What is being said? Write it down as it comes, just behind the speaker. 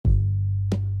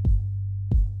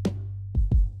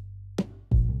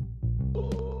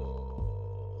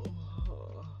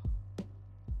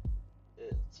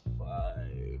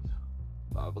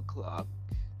o'clock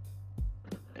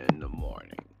in the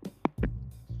morning.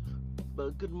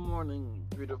 But good morning,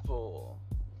 beautiful,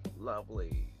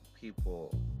 lovely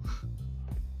people.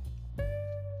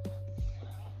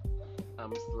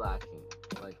 I'm slacking.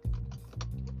 Like,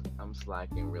 I'm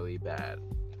slacking really bad.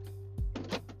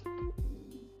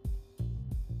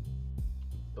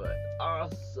 But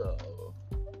also,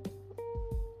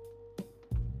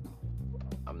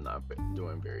 I'm not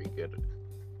doing very good.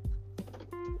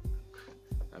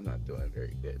 I'm not doing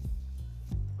very good.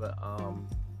 But,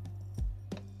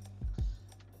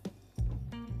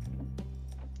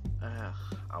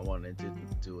 I wanted to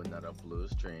do another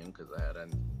blues dream because I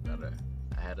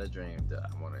had a dream that I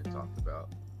wanted to talk about,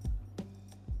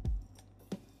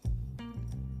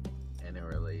 and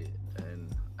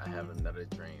I have another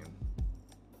dream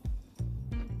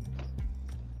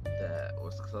that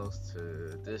was close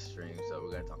to this dream, so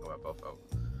we're gonna talk about both of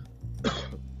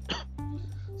them.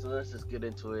 So let's just get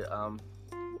into it. A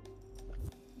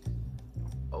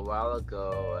while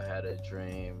ago, I had a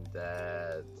dream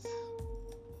that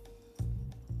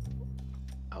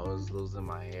I was losing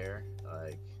my hair.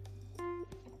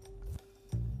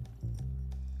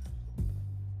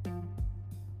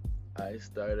 I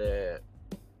started,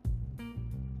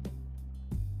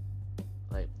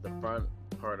 the front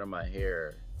part of my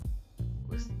hair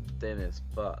was thin as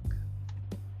fuck,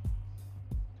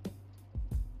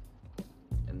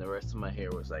 and the rest of my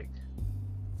hair was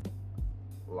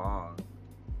long.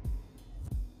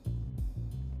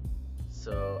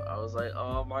 So I was like,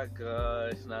 oh my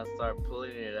gosh, and I started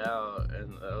pulling it out,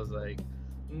 and I was like,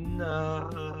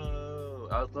 no.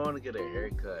 I was going to get a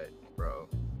haircut, bro,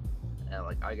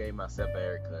 and I gave myself a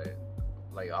haircut.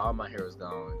 All my hair was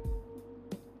gone,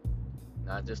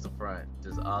 not just the front,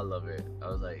 just all of it. I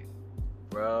was like,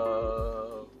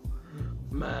 bro,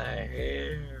 my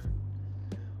hair,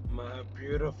 my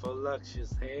beautiful,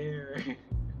 luscious hair.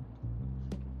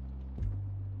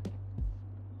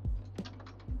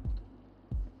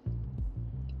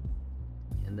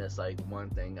 And that's one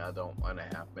thing I don't want to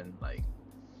happen,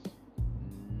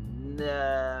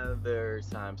 never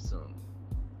time soon.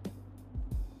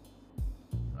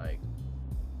 If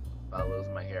I lose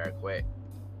my hair, I quit.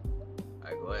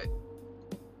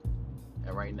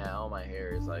 And right now, my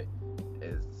hair is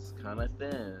it's kind of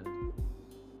thin,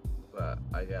 but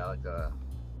I got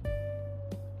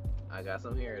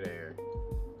some hair there,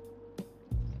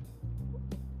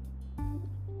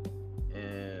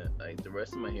 and the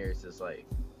rest of my hair is just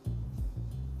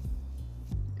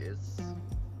it's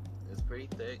pretty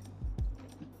thick.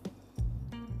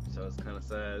 So it's kind of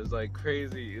sad. It's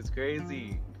crazy. It's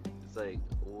crazy. It's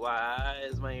why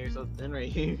is my hair so thin right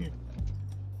here?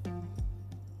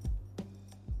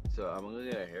 So I'm gonna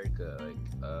get a haircut.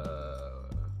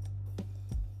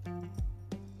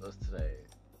 What's today?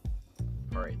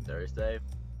 Alright, Thursday.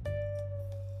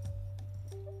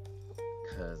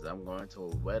 Cause I'm going to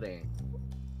a wedding.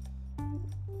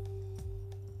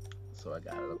 So I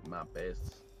gotta look my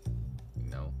best.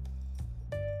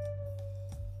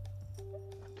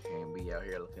 Can't be out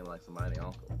here looking like somebody's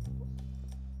uncle.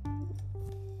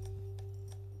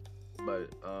 But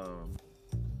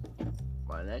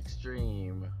my next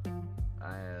dream,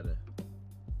 I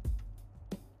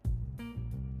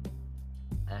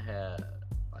had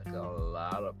a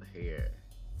lot of hair,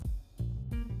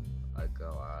 a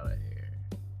lot of hair.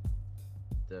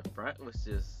 The front was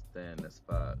just thin as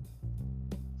fuck.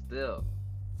 Still,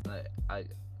 I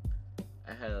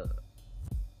had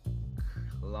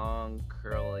long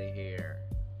curly hair,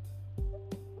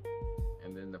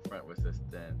 and then the front was just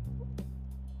thin.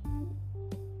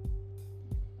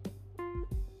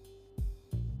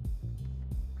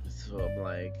 So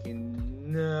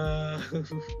I'm no.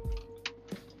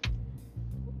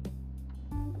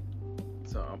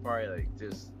 So I'm probably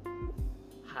just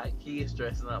high key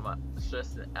stressing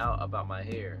out about my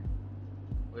hair,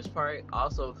 which probably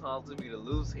also causes me to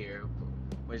lose hair,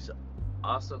 which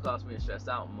also caused me to stress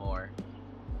out more.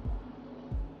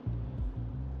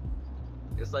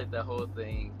 It's the whole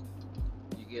thing.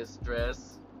 You get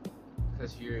stressed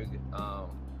because you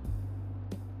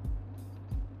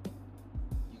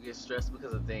get stressed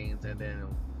because of things, and then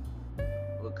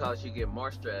it will cause you to get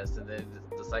more stressed, and then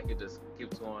the cycle just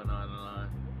keeps going on and on.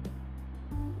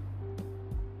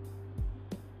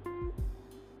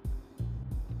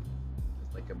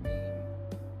 It's like a meme.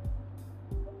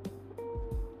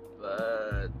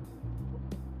 But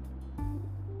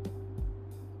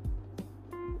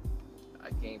I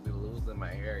can't be losing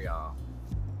my hair, y'all.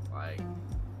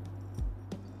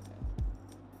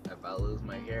 If I lose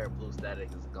my hair, Blue Static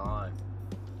is gone.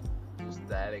 Blue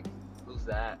Static, who's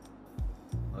that?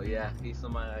 Oh yeah, he's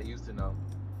somebody I used to know.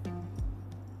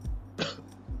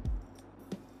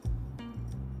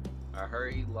 I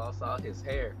heard he lost all his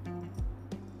hair.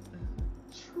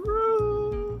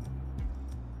 True.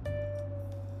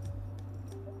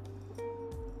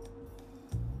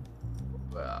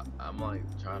 But I'm like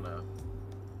trying to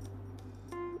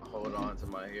hold on to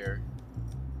my hair.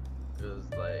 Cause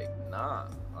like, nah,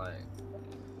 like,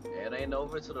 it ain't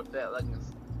over to the fat like,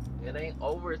 it ain't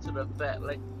over to the fat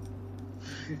like,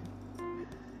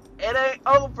 it ain't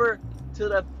over till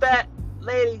the fat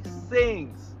lady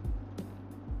sings.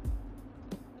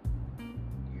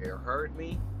 You heard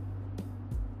me?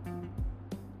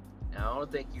 I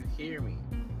don't think you hear me.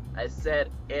 I said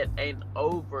it ain't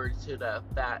over to the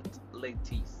fat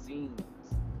lady sings.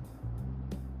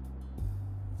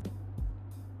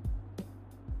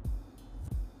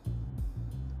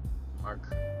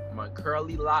 My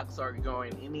curly locks aren't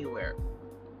going anywhere.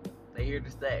 They're here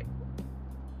to stay.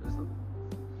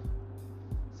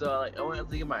 So like, I went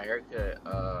to get my haircut.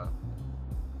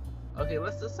 Okay,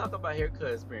 let's just talk about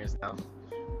haircut experience now.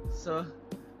 So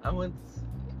I went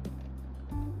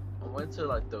to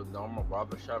like the normal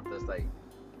barber shop that's like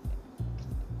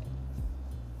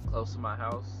close to my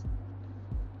house,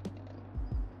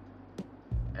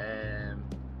 and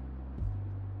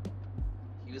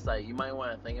he was like, "You might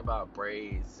want to think about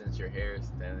braids since your hair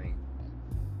is thinning."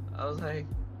 I was like,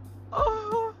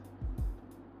 "Oh,"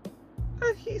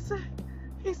 and he said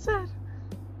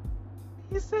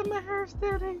my hair is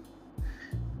thinning.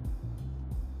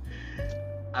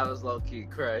 I was low key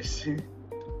crushed. And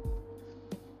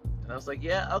I was like,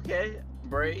 "Yeah, okay,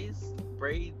 braids.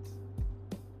 I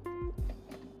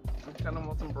kind of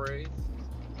want some braids."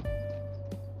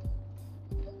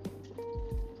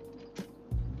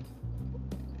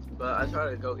 But I tried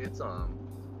to go get some,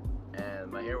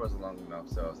 and my hair wasn't long enough,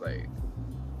 so I was like,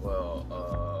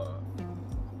 well,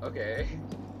 okay.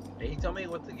 And he told me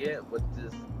what to get, what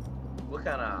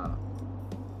kind of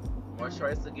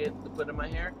moisturizer to get to put in my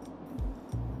hair.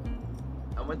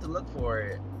 I went to look for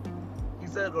it. He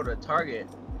said go to Target.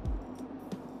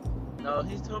 No,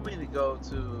 he told me to go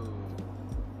to...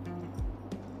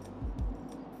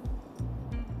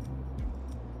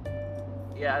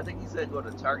 Yeah, I think he said go to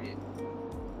Target.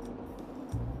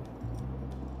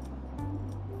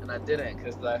 And I didn't,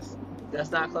 because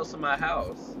that's not close to my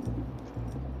house.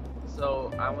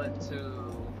 So I went to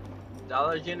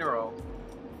Dollar General.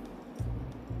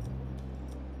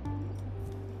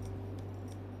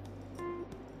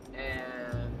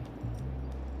 And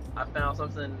I found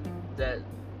something that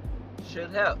should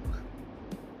help.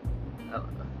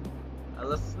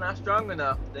 Unless it's not strong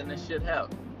enough, then it should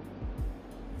help.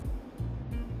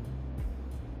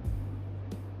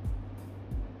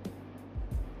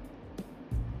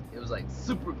 It was like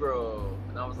Supergrow,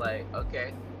 and I was like,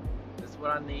 okay, this is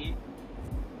what I need.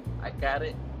 I got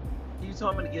it. He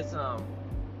told me to get some.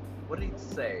 What did he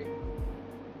say?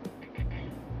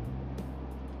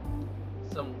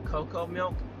 Some cocoa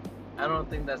milk. I don't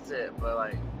think that's it, but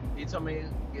like he told me to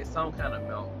get some kind of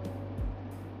milk.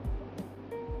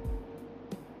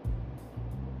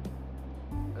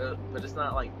 But it's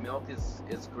not like milk,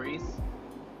 it's grease.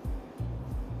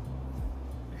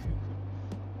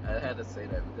 I had to say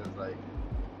that because like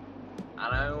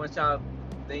I don't want y'all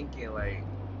thinking like,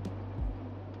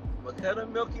 what kind of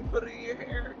milk you put in your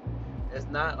hair? It's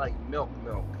not like milk.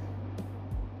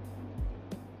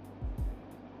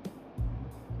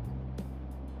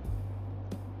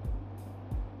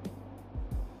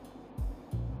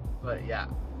 But yeah.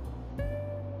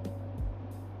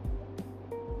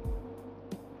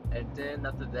 And then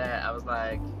after that, I was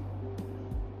like,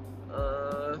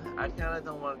 I kind of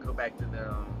don't want to go back to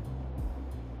them.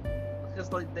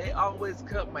 Because, like, they always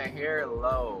cut my hair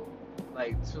low.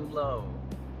 Like, too low.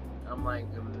 I'm like,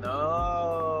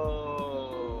 no.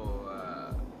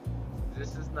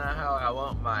 This is not how I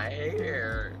want my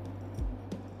hair.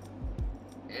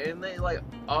 And they, like,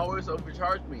 always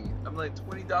overcharge me. I'm like,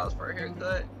 $20 for a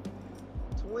haircut?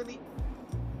 20?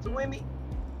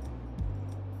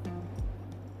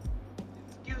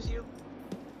 Excuse you.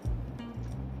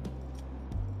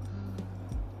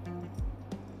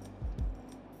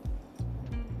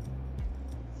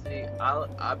 See,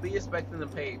 I'll be expecting to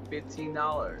pay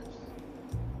 $15,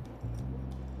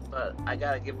 but I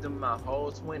gotta give them my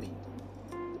whole 20.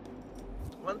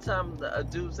 One time a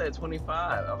dude said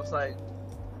 25. I was like,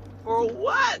 for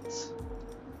what?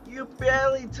 You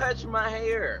barely touch my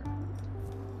hair.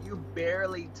 You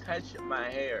barely touch my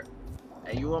hair,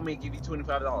 and you want me to give you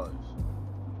 $25?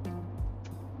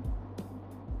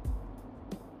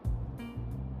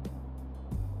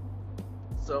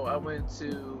 So I went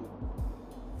to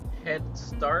Head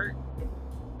Start.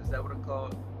 Is that what it's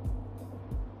called?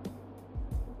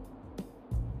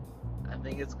 I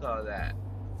think it's called that.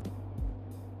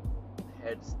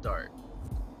 head start.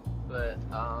 But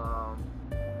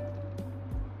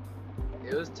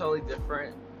it was totally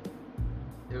different.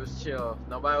 It was chill.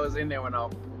 Nobody was in there when I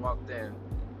walked in,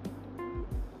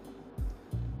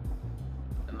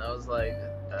 and I was like,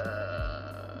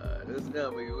 this is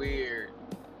gonna be weird.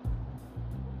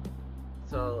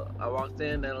 So I walked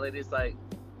in, and the lady's like,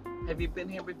 "Have you been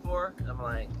here before?" And I'm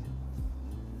like,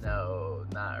 "No,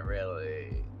 not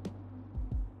really."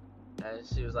 And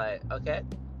she was like, "Okay,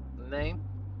 name?"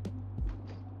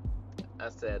 I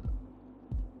said,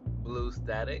 "Blue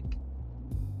Static."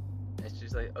 And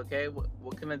she's like, "Okay,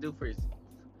 what can I do for you?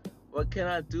 What can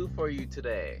I do for you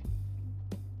today?"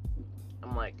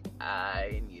 I'm like,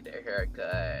 "I need a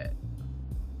haircut."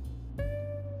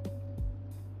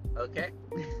 Okay.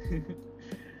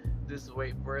 Just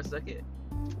wait for a second.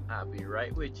 I'll be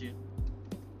right with you.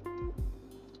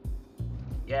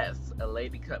 Yes, a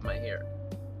lady cut my hair.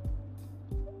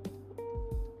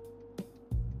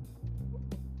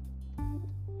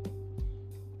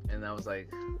 And I was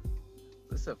like,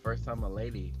 this is the first time a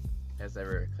lady has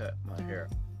ever cut my hair.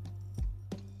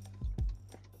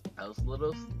 I was a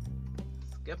little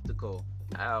skeptical.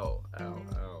 Ow, ow,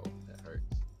 ow. That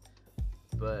hurts.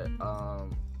 But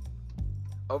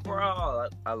overall,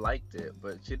 I liked it.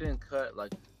 But she didn't cut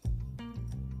like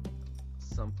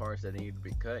some parts that needed to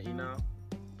be cut, you know?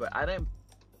 But I didn't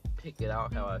pick it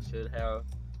out how I should have.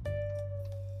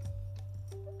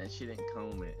 And she didn't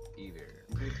comb it either.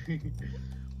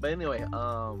 But anyway,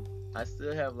 I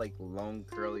still have like long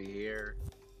curly hair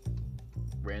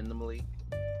randomly,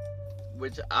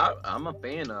 which I'm a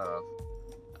fan of.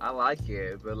 I like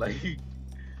it, but like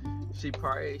she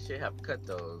probably should have cut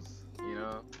those, you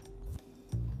know?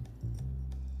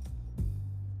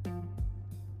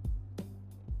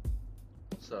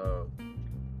 So,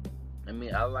 I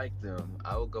mean, I like them.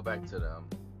 I will go back to them.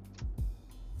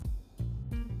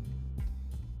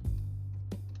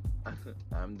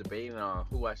 I'm debating on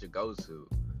who I should go to.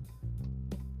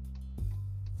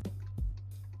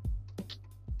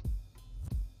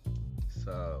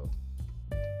 So,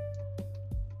 I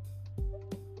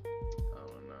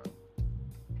don't know.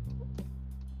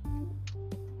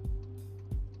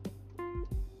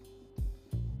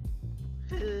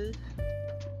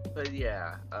 But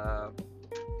yeah,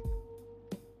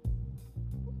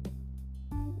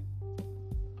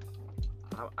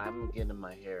 I'm getting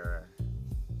my hair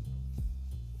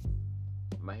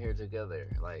together.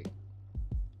 Like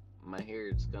my hair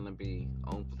is gonna be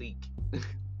on fleek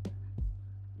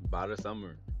by the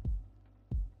summer.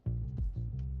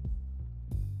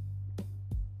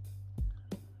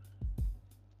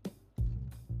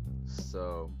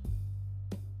 So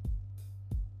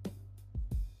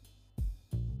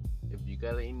if you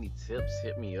got any tips,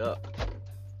 hit me up.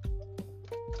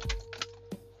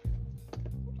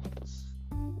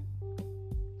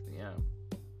 Yeah.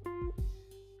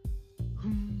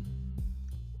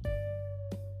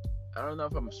 I don't know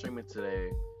if I'm streaming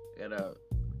today. Gotta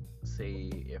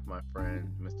see if my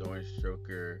friend Mr. Orange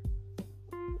Stroker,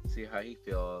 see how he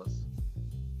feels.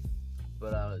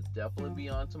 But I'll definitely be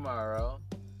on tomorrow.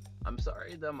 I'm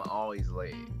sorry that I'm always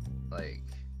late. Like,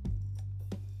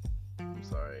 I'm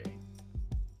sorry.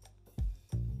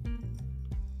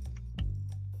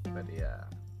 But yeah.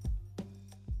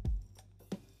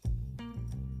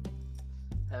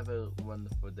 Have a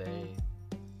wonderful day.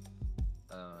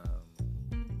 I'll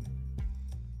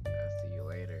see you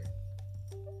later.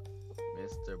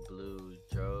 Mr. Blue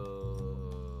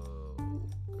Joker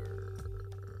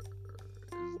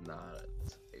is not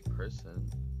a person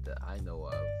that I know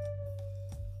of.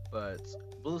 But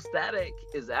Blue Static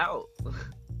is out.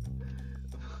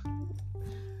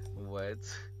 What?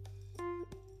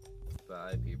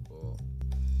 Bye, people.